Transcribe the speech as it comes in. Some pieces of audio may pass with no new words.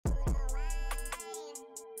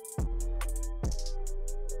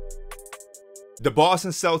The Boston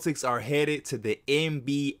Celtics are headed to the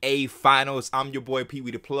NBA Finals. I'm your boy Pee Wee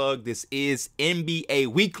the Plug. This is NBA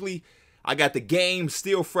Weekly. I got the game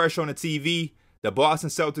still fresh on the TV. The Boston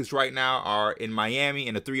Celtics right now are in Miami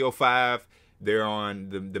in the 305. They're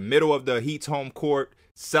on the middle of the Heat's home court,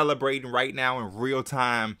 celebrating right now in real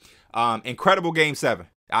time. Incredible Game 7.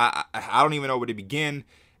 I don't even know where to begin.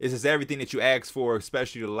 This is everything that you asked for,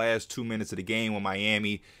 especially the last 2 minutes of the game when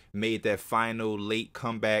Miami made that final late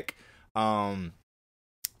comeback.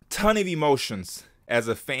 Ton of emotions as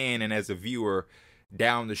a fan and as a viewer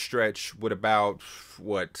down the stretch with about,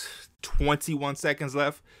 21 seconds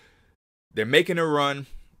left. They're making a run,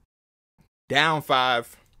 down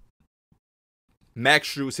 5.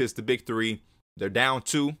 Max Strus hits the big 3. They're down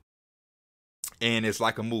 2, and it's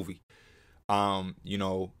like a movie. I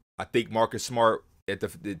think Marcus Smart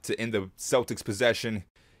to end the Celtics possession,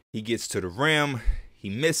 he gets to the rim, he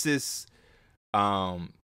misses.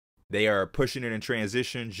 They are pushing it in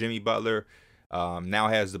transition. Jimmy Butler now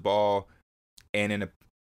has the ball, and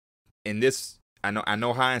in this, I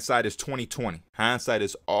know hindsight is 20/20. Hindsight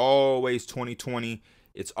is always 20/20.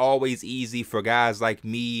 It's always easy for guys like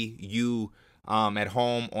me, you, at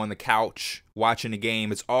home on the couch watching the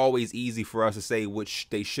game. It's always easy for us to say which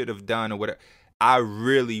they should have done or whatever. I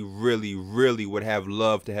really, really, really would have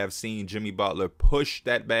loved to have seen Jimmy Butler push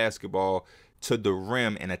that basketball to the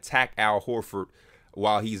rim and attack Al Horford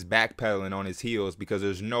while he's backpedaling on his heels, because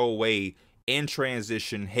there's no way in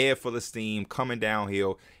transition, head full of steam, coming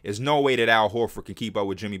downhill, there's no way that Al Horford can keep up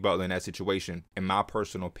with Jimmy Butler in that situation, in my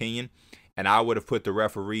personal opinion. And I would have put the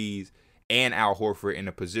referees and Al Horford in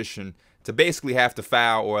a position to basically have to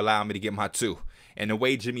foul or allow me to get my 2. And the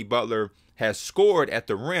way Jimmy Butler has scored at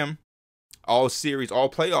the rim all series, all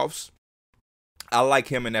playoffs, I like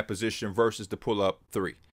him in that position versus the pull-up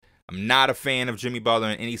 3. I'm not a fan of Jimmy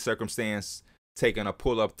Butler in any circumstance taking a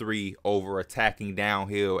pull-up 3 over attacking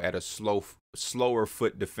downhill at a slower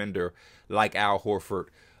foot defender like Al Horford.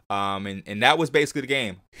 And that was basically the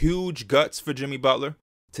game. Huge guts for Jimmy Butler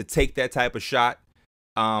to take that type of shot.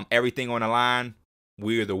 Everything on the line.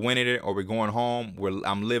 We're either winning it or we're going home.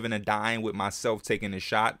 I'm living and dying with myself taking the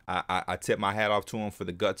shot. I tip my hat off to him for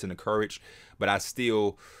the guts and the courage, but I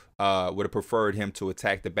still would have preferred him to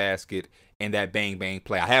attack the basket and that bang-bang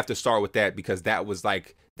play. I have to start with that because that was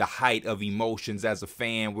like the height of emotions as a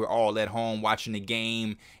fan. We're all at home watching the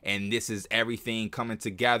game, and this is everything coming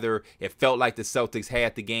together. It felt like the Celtics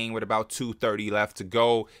had the game with about 2:30 left to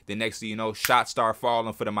go. The next thing you know, shots start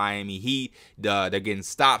falling for the Miami Heat. They're getting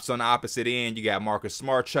stops on the opposite end. You got Marcus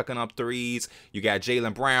Smart chucking up threes. You got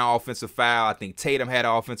Jaylen Brown offensive foul. I think Tatum had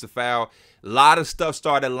an offensive foul. A lot of stuff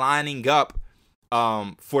started lining up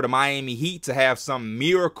for the Miami Heat to have some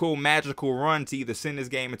miracle, magical run to either send this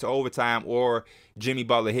game into overtime or Jimmy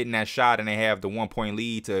Butler hitting that shot and they have the 1-point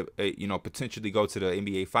lead to, potentially go to the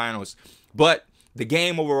NBA Finals. But the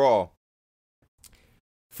game overall,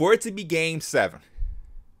 for it to be Game 7,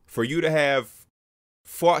 for you to have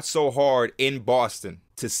fought so hard in Boston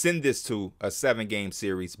to send this to a 7-game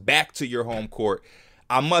series back to your home court,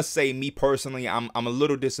 I must say, me personally, I'm a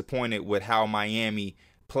little disappointed with how Miami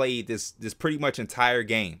played this pretty much entire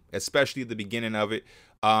game, especially at the beginning of it.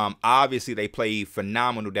 Obviously, they played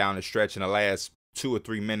phenomenal down the stretch in the last 2 or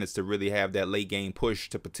 3 minutes to really have that late game push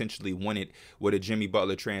to potentially win it with a Jimmy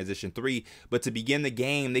Butler transition 3. But to begin the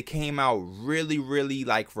game, they came out really, really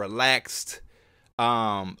like relaxed,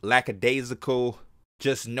 lackadaisical,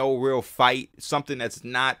 just no real fight, something that's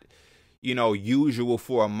not, usual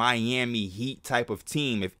for a Miami Heat type of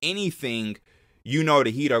team. If anything,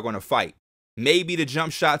 the Heat are going to fight. Maybe the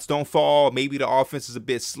jump shots don't fall. Maybe the offense is a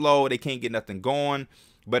bit slow. They can't get nothing going.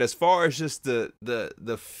 But as far as just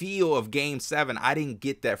the feel of Game 7, I didn't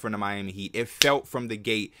get that from the Miami Heat. It felt from the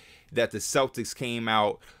gate that the Celtics came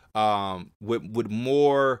out with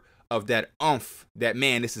more of that oomph, that,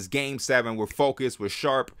 man, this is Game 7. We're focused. We're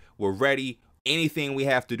sharp. We're ready. Anything we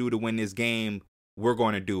have to do to win this game, we're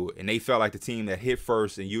going to do it. And they felt like the team that hit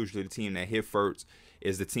first, and usually the team that hit first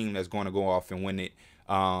is the team that's going to go off and win it.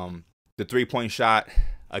 The 3-point shot,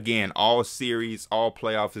 again, all series, all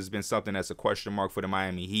playoffs has been something that's a question mark for the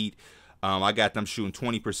Miami Heat. I got them shooting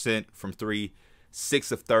 20% from 3,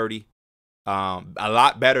 6 of 30. A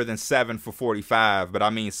lot better than 7 for 45, but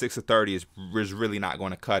I mean 6 of 30 is really not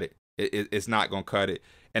going to cut it. It's not going to cut it.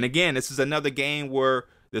 And again, this is another game where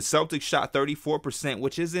the Celtics shot 34%,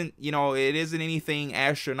 which isn't, it isn't anything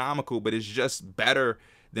astronomical, but it's just better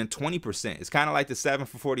than 20%. It's kind of like the 7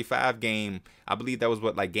 for 45 game. I believe that was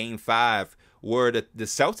Game 5, where the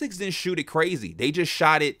Celtics didn't shoot it crazy. They just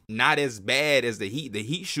shot it not as bad as the Heat. The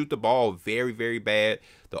Heat shoot the ball very, very bad.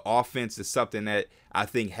 The offense is something that I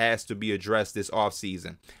think has to be addressed this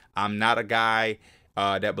offseason. I'm not a guy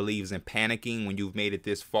that believes in panicking when you've made it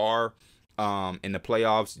this far. In the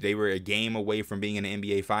playoffs, they were a game away from being in the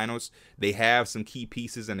NBA Finals. They have some key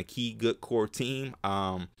pieces and a key good core team,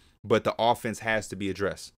 but the offense has to be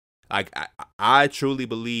addressed. Like, I truly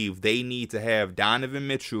believe they need to have Donovan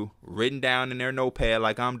Mitchell written down in their notepad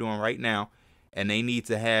like I'm doing right now, and they need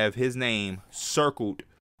to have his name circled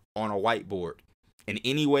on a whiteboard. In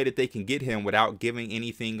any way that they can get him without giving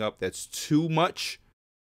anything up that's too much,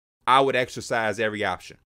 I would exercise every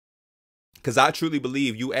option. Because I truly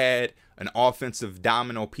believe you add an offensive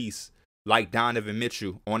domino piece like Donovan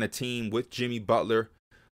Mitchell on a team with Jimmy Butler,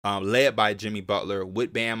 led by Jimmy Butler,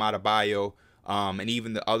 with Bam Adebayo, and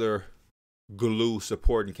even the other glue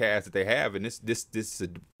supporting cast that they have. And this is a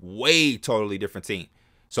way totally different team.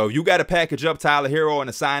 So if you got to package up Tyler Hero in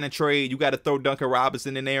a sign and trade, you got to throw Duncan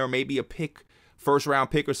Robinson in there, or maybe a first round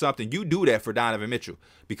pick or something, you do that for Donovan Mitchell.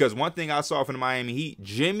 Because one thing I saw from the Miami Heat,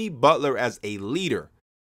 Jimmy Butler as a leader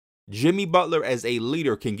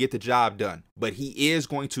can get the job done, but he is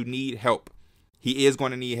going to need help. He is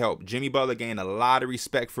going to need help. Jimmy Butler gained a lot of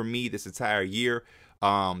respect from me this entire year,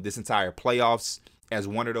 this entire playoffs, as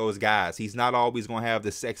one of those guys. He's not always going to have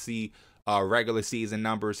the sexy regular season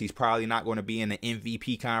numbers. He's probably not going to be in the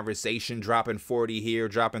MVP conversation, dropping 40 here,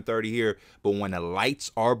 dropping 30 here. But when the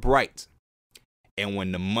lights are bright and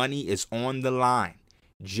when the money is on the line,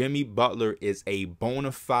 Jimmy Butler is a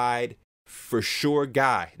bona fide, for sure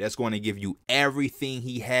guy that's going to give you everything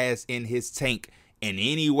he has in his tank in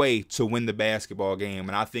any way to win the basketball game.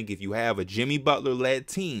 And I think if you have a Jimmy Butler-led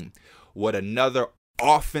team with another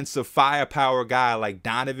offensive firepower guy like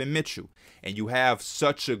Donovan Mitchell, and you have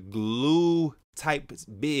such a glue type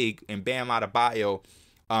big in Bam Adebayo,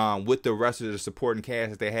 with the rest of the supporting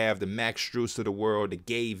cast that they have, the Max Strus of the world, the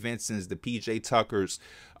Gabe Vincents, the PJ Tuckers,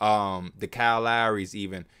 the Kyle Lowrys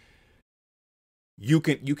even, you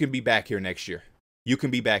can be back here next year. You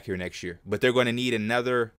can be back here next year. But they're going to need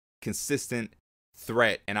another consistent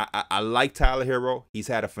threat. And I like Tyler Hero. He's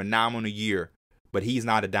had a phenomenal year, but he's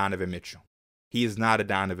not a Donovan Mitchell. He is not a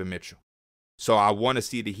Donovan Mitchell. So I want to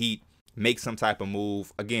see the Heat make some type of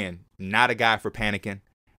move. Again, not a guy for panicking.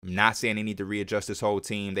 I'm not saying they need to readjust this whole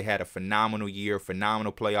team. They had a phenomenal year,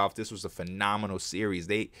 phenomenal playoff. This was a phenomenal series.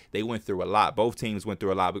 They went through a lot. Both teams went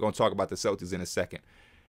through a lot. We're going to talk about the Celtics in a second.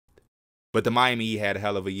 But the Miami Heat had a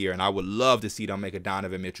hell of a year, and I would love to see them make a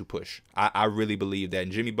Donovan Mitchell push. I really believe that.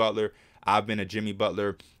 And Jimmy Butler, I've been a Jimmy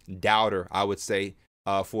Butler doubter, I would say,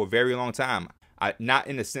 for a very long time. Not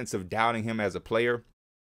in the sense of doubting him as a player.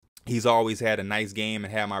 He's always had a nice game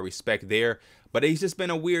and had my respect there. But he's just been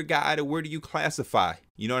a weird guy to where do you classify?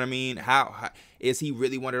 You know what I mean? How is he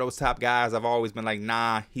really one of those top guys? I've always been like,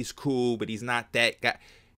 nah, he's cool, but he's not that guy.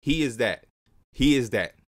 He is that. He is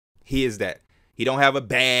that. He is that. He don't have a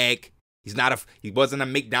bag. He wasn't a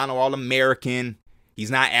McDonald All-American.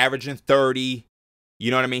 He's not averaging 30.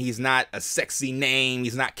 You know what I mean? He's not a sexy name.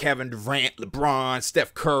 He's not Kevin Durant, LeBron,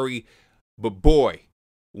 Steph Curry. But boy,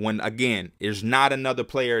 again, there's not another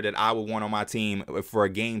player that I would want on my team for a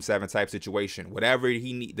Game 7 type situation. Whatever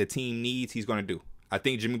the team needs, he's going to do. I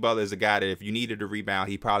think Jimmy Butler is a guy that if you needed a rebound,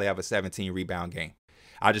 he'd probably have a 17 rebound game.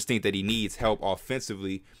 I just think that he needs help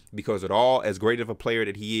offensively because of all, as great of a player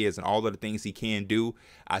that he is and all of the things he can do,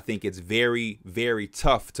 I think it's very, very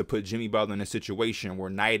tough to put Jimmy Butler in a situation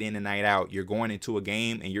where night in and night out, you're going into a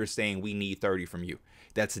game and you're saying we need 30 from you.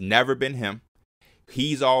 That's never been him.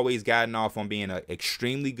 He's always gotten off on being an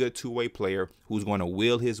extremely good two-way player who's going to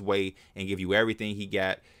will his way and give you everything he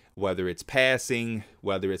got, whether it's passing,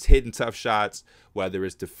 whether it's hitting tough shots, whether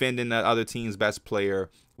it's defending the other team's best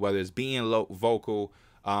player, whether it's being vocal,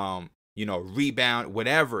 rebound,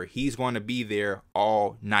 whatever. He's going to be there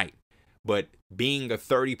all night. But being a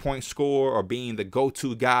 30-point scorer or being the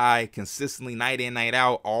go-to guy consistently night in, night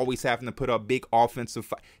out, always having to put up big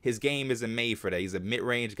offensive, his game isn't made for that. He's a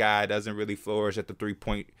mid-range guy, doesn't really flourish at the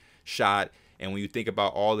three-point shot. And when you think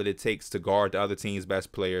about all that it takes to guard the other team's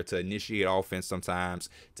best player, to initiate offense sometimes,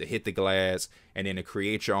 to hit the glass, and then to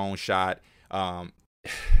create your own shot,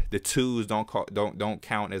 the twos don't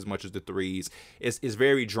count as much as the threes. It's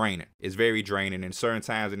very draining. It's very draining. And certain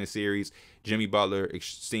times in the series, Jimmy Butler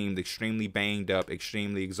seemed extremely banged up,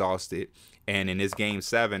 extremely exhausted. And in this Game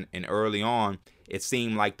 7 and early on, it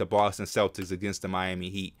seemed like the Boston Celtics against the Miami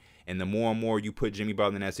Heat. And the more and more you put Jimmy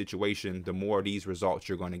Butler in that situation, the more of these results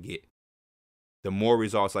you're going to get. The more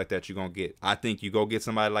results like that you're going to get. I think you go get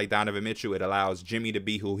somebody like Donovan Mitchell, it allows Jimmy to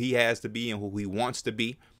be who he has to be and who he wants to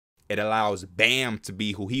be. It allows Bam to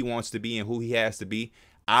be who he wants to be and who he has to be.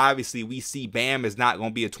 Obviously, we see Bam is not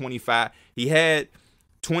going to be a 25. He had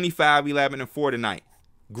 25, 11, and 4 tonight.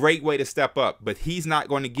 Great way to step up, but he's not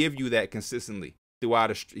going to give you that consistently.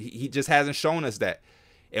 throughout. He just hasn't shown us that.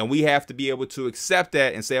 And we have to be able to accept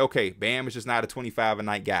that and say, okay, Bam is just not a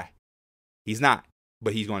 25-a-night guy. He's not.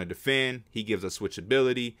 But he's going to defend. He gives us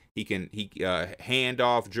switchability. He can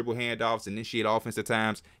handoff, dribble handoffs, initiate offense at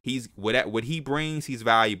times. He's what he brings, he's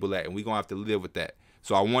valuable at, and we're going to have to live with that.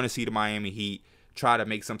 So I want to see the Miami Heat try to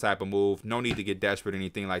make some type of move. No need to get desperate or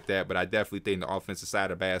anything like that, but I definitely think the offensive side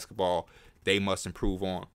of basketball, they must improve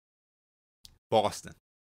on. Boston.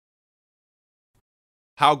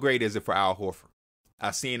 How great is it for Al Horford? I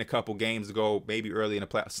seen a couple games ago, maybe early in the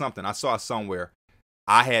playoffs, something. I saw somewhere.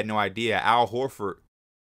 I had no idea. Al Horford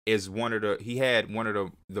is he had one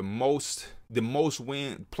of the most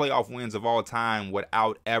playoff wins of all time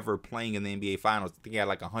without ever playing in the NBA Finals. I think he had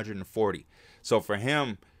like 140. So for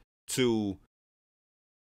him to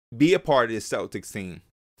be a part of this Celtics team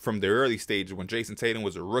from the early stages when Jason Tatum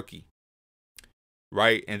was a rookie,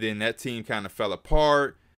 right? And then that team kind of fell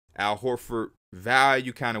apart. Al Horford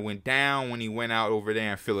value kind of went down when he went out over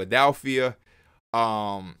there in Philadelphia.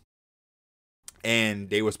 And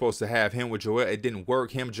they were supposed to have him with Joel. It didn't work.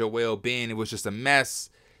 Him, Joel, Ben. It was just a mess.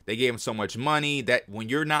 They gave him so much money that when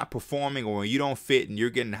you're not performing or when you don't fit and you're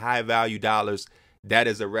getting high value dollars, that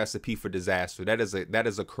is a recipe for disaster. That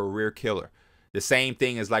is a career killer. The same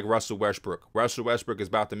thing is like Russell Westbrook. Russell Westbrook is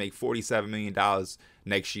about to make $47 million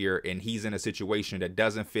next year, and he's in a situation that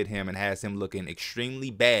doesn't fit him and has him looking extremely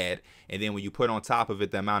bad. And then when you put on top of it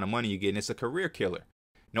the amount of money you're getting, it's a career killer.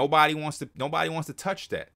 Nobody wants to touch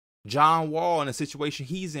that. John Wall in the situation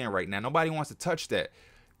he's in right now, nobody wants to touch that.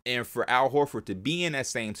 And for Al Horford to be in that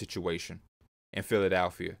same situation in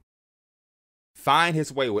Philadelphia, find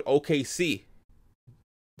his way with OKC.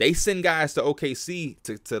 They send guys to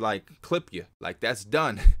OKC to like clip you. Like, that's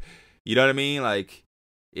done. You know what I mean? Like,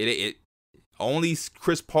 it only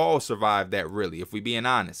Chris Paul survived that, really, if we being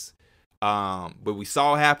honest. But we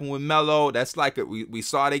saw it happen with Melo. That's like we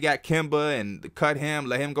saw they got Kemba and cut him,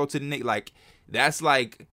 let him go to the Knicks. Like, that's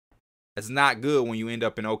not good when you end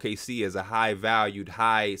up in OKC as a high-valued,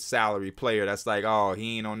 high-salary player. That's like, oh,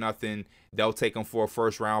 he ain't on nothing. They'll take him for a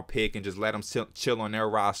first-round pick and just let him chill on their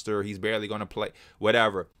roster. He's barely going to play.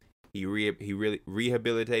 Whatever. He really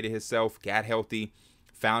rehabilitated himself, got healthy,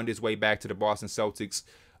 found his way back to the Boston Celtics,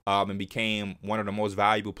 and became one of the most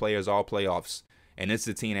valuable players all playoffs. And this is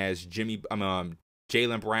the team that has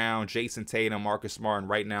Jaylen Brown, Jason Tatum, Marcus Smart, and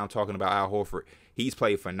right now I'm talking about Al Horford. He's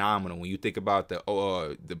played phenomenal. When you think about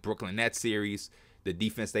the Brooklyn Nets series, the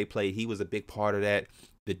defense they played, he was a big part of that.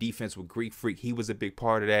 The defense with Greek Freak, he was a big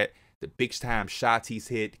part of that. The big-time shots he's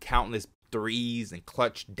hit, countless threes and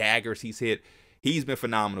clutch daggers he's hit. He's been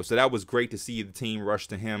phenomenal. So that was great to see the team rush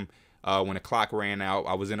to him when the clock ran out.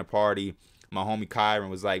 I was in a party. My homie Kyron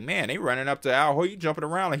was like, man, they running up to Al Horford, jumping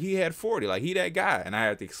around like he had 40. Like, he that guy. And I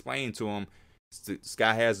had to explain to him, this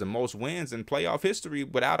guy has the most wins in playoff history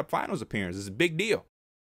without a finals appearance. It's a big deal.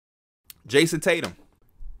 Jason Tatum.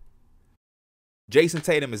 Jason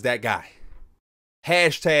Tatum is that guy.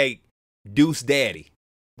 Hashtag Deuce Daddy.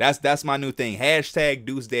 That's my new thing. Hashtag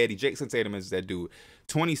Deuce Daddy. Jason Tatum is that dude.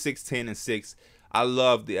 26, 10, and 6. I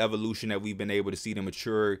love the evolution that we've been able to see,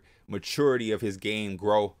 the maturity of his game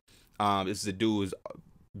grow. This is a dude who's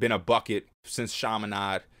been a bucket since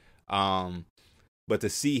Chaminade. But to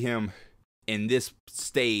see him in this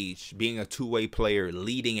stage, being a two-way player,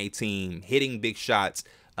 leading a team, hitting big shots,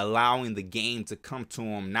 allowing the game to come to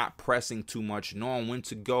him, not pressing too much, knowing when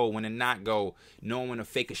to go, when to not go, knowing when to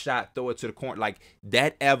fake a shot, throw it to the corner. Like,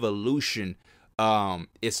 that evolution,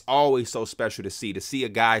 it's always so special to see a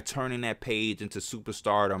guy turning that page into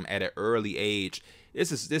superstardom at an early age.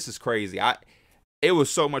 This is crazy. It was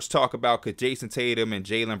so much talk about could Jason Tatum and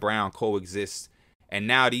Jaylen Brown coexist, and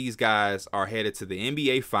now these guys are headed to the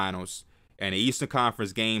NBA Finals and the Eastern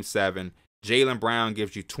Conference Game 7. Jaylen Brown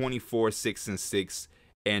gives you 24, 6, and 6.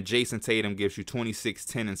 And Jason Tatum gives you 26,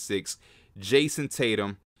 10, and 6. Jason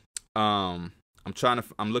Tatum, I'm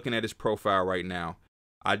looking at his profile right now.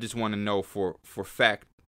 I just want to know for a fact,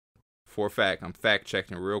 I'm fact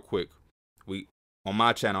checking real quick. On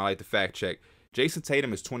my channel, I like to fact check. Jason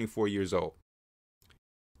Tatum is 24 years old.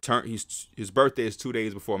 His birthday is 2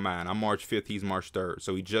 days before mine. I'm March 5th. He's March 3rd.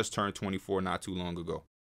 So he just turned 24 not too long ago,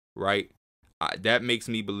 right? That makes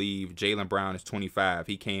me believe Jaylen Brown is 25.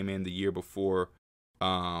 He came in the year before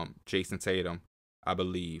Jason Tatum, I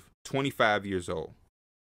believe. 25 years old.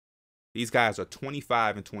 These guys are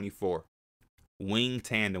 25 and 24. Wing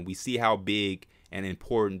tandem. We see how big and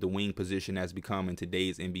important the wing position has become in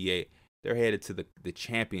today's NBA. They're headed to the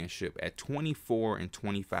championship at 24 and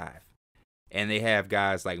 25. And they have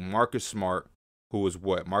guys like Marcus Smart, who is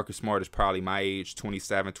what? Marcus Smart is probably my age,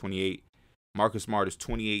 27, 28. Marcus Smart is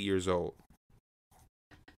 28 years old.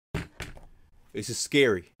 It's just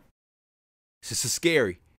scary. It's just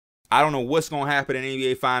scary. I don't know what's going to happen in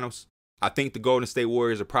the NBA Finals. I think the Golden State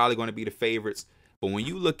Warriors are probably going to be the favorites. But when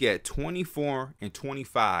you look at 24 and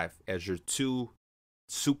 25 as your two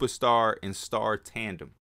superstar and star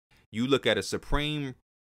tandem, you look at a supreme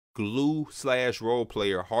glue / role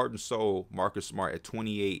player, heart and soul, Marcus Smart at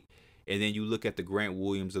 28. And then you look at the Grant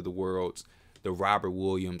Williams of the world, the Robert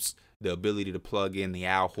Williams, the ability to plug in the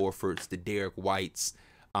Al Horfords, the Derek Whites.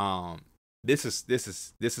 This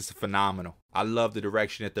is phenomenal. I love the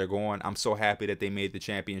direction that they're going. I'm so happy that they made the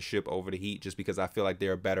championship over the Heat, just because I feel like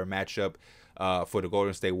they're a better matchup for the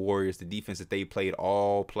Golden State Warriors. The defense that they played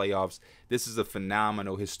all playoffs. This is a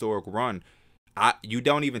phenomenal historic run. You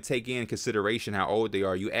don't even take in consideration how old they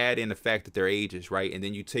are. You add in the fact that their ages, right? And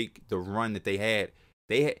then you take the run that they had.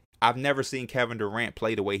 I've never seen Kevin Durant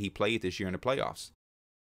play the way he played this year in the playoffs.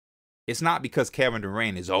 It's not because Kevin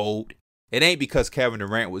Durant is old. It ain't because Kevin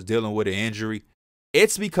Durant was dealing with an injury.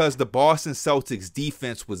 It's because the Boston Celtics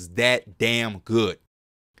defense was that damn good.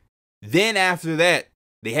 Then after that,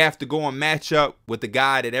 they have to go and match up with the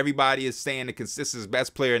guy that everybody is saying the consistent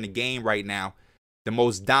best player in the game right now. The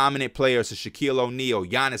most dominant players are Shaquille O'Neal,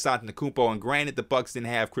 Giannis Antetokounmpo, and granted the Bucks didn't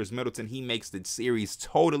have Chris Middleton. He makes the series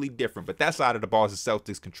totally different, but that's out of the Boston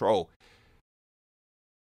Celtics' control.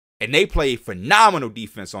 And they play phenomenal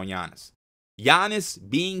defense on Giannis. Giannis,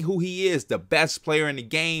 being who he is, the best player in the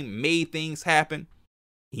game, made things happen.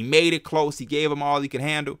 He made it close. He gave him all he could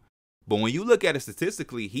handle. But when you look at it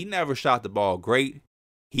statistically, he never shot the ball great.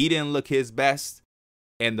 He didn't look his best.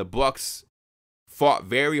 And the Bucks fought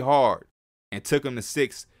very hard and took him to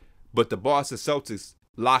 6. But the Boston Celtics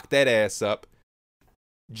locked that ass up.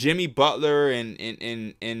 Jimmy Butler and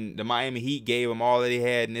the Miami Heat gave him all that they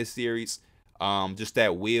had in this series. Just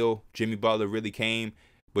that will. Jimmy Butler really came.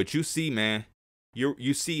 But you see, man,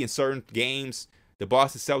 you see in certain games, the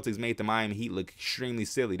Boston Celtics made the Miami Heat look extremely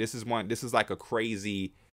silly. This is like a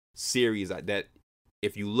crazy series that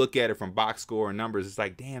if you look at it from box score and numbers, it's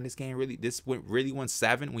like, damn, this game really went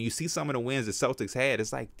 7. When you see some of the wins the Celtics had,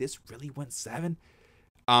 it's like, this really went 7.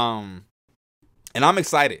 And I'm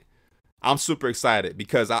excited. I'm super excited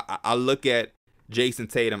because I look at Jason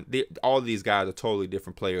Tatum. All of these guys are totally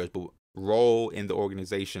different players, but role in the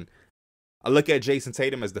organization. I look at Jason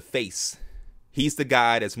Tatum as the face. He's the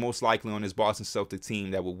guy that's most likely on this Boston Celtic team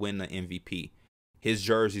that will win the MVP. His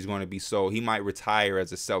jersey's going to be sold. He might retire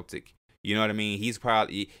as a Celtic. You know what I mean? He's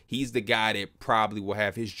the guy that probably will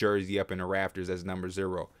have his jersey up in the rafters as number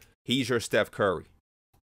 0. He's your Steph Curry.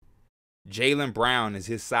 Jaylen Brown is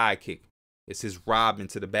his sidekick. It's his Robin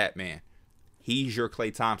to the Batman. He's your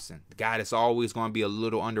Klay Thompson, the guy that's always going to be a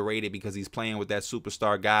little underrated because he's playing with that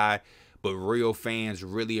superstar guy, but real fans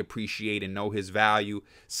really appreciate and know his value.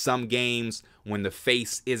 Some games when the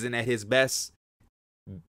face isn't at his best,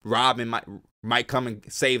 Robin might come and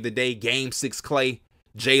save the day. Game 6 Klay.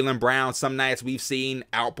 Jaylen Brown, some nights we've seen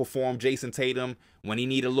outperform Jason Tatum. When he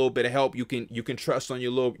need a little bit of help, you can trust on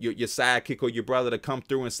your sidekick or your brother to come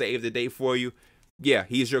through and save the day for you. Yeah,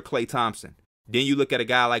 he's your Klay Thompson. Then you look at a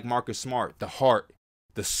guy like Marcus Smart, the heart,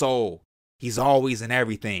 the soul. He's always in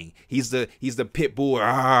everything. He's the pit bull.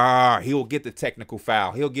 He'll get the technical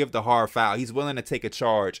foul. He'll give the hard foul. He's willing to take a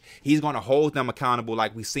charge. He's going to hold them accountable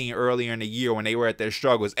like we seen earlier in the year when they were at their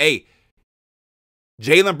struggles. Hey,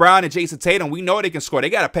 Jaylen Brown and Jason Tatum, we know they can score. They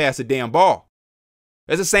got to pass the damn ball.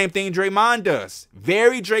 That's the same thing Draymond does.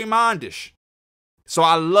 Very Draymondish. So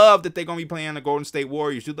I love that they're going to be playing the Golden State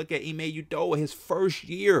Warriors. You look at Ime Udoka, his first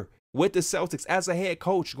year with the Celtics as a head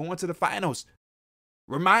coach going to the finals.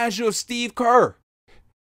 Reminds you of Steve Kerr.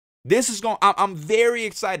 I'm very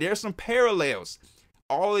excited. There's some parallels.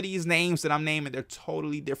 All of these names that I'm naming, they're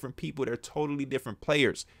totally different people. They're totally different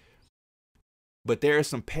players. But there are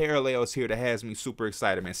some parallels here that has me super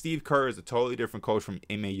excited, man. Steve Kerr is a totally different coach from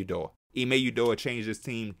Ime Udoka. Ime Udoka changed his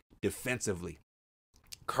team defensively.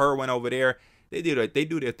 Kerr went over there. They do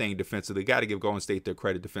their thing defensively. Got to give Golden State their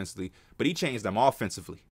credit defensively. But he changed them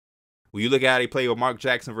offensively. When you look at how they played with Mark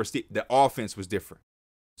Jackson versus Steve, the offense was different.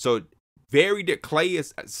 So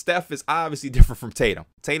Steph is obviously different from Tatum.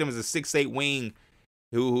 Tatum is a 6'8" wing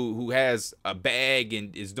who has a bag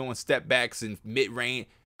and is doing step backs and mid-range.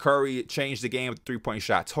 Curry changed the game with a 3-point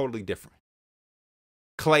shot. Totally different.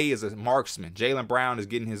 Klay is a marksman. Jaylen Brown is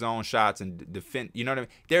getting his own shots and defend. You know what I mean?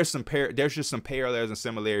 There's just some parallels and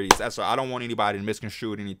similarities. That's why I don't want anybody to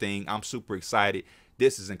misconstrue anything. I'm super excited.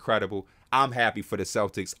 This is incredible. I'm happy for the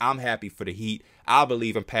Celtics. I'm happy for the Heat. I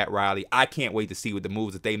believe in Pat Riley. I can't wait to see what the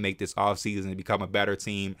moves that they make this offseason to become a better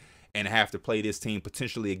team and have to play this team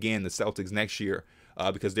potentially again, the Celtics, next year.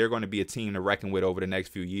 Because they're going to be a team to reckon with over the next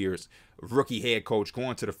few years. Rookie head coach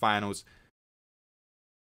going to the finals.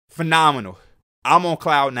 Phenomenal. I'm on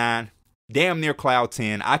cloud 9, damn near cloud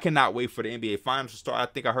 10. I cannot wait for the NBA Finals to start.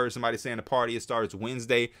 I think I heard somebody saying the party starts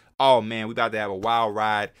Wednesday. Oh man, we about to have a wild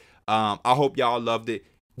ride. I hope y'all loved it.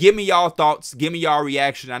 Give me y'all thoughts. Give me y'all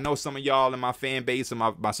reaction. I know some of y'all in my fan base and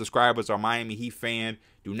my subscribers are Miami Heat fan.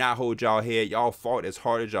 Do not hold y'all head. Y'all fought as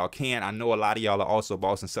hard as y'all can. I know a lot of y'all are also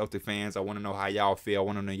Boston Celtics fans. I want to know how y'all feel. I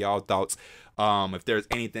want to know y'all thoughts. If there's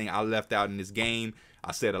anything I left out in this game,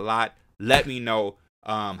 I said a lot. Let me know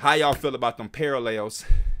how y'all feel about them parallels.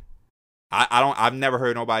 I've never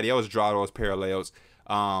heard nobody else draw those parallels.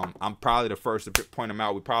 I'm probably the first to point them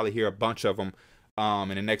out. We probably hear a bunch of them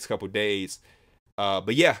in the next couple days.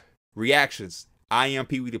 But yeah, reactions. I am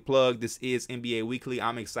Pee Wee the Plug. This is NBA Weekly.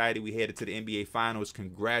 I'm excited. We headed to the NBA Finals.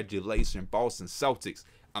 Congratulations, Boston Celtics.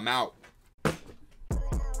 I'm out.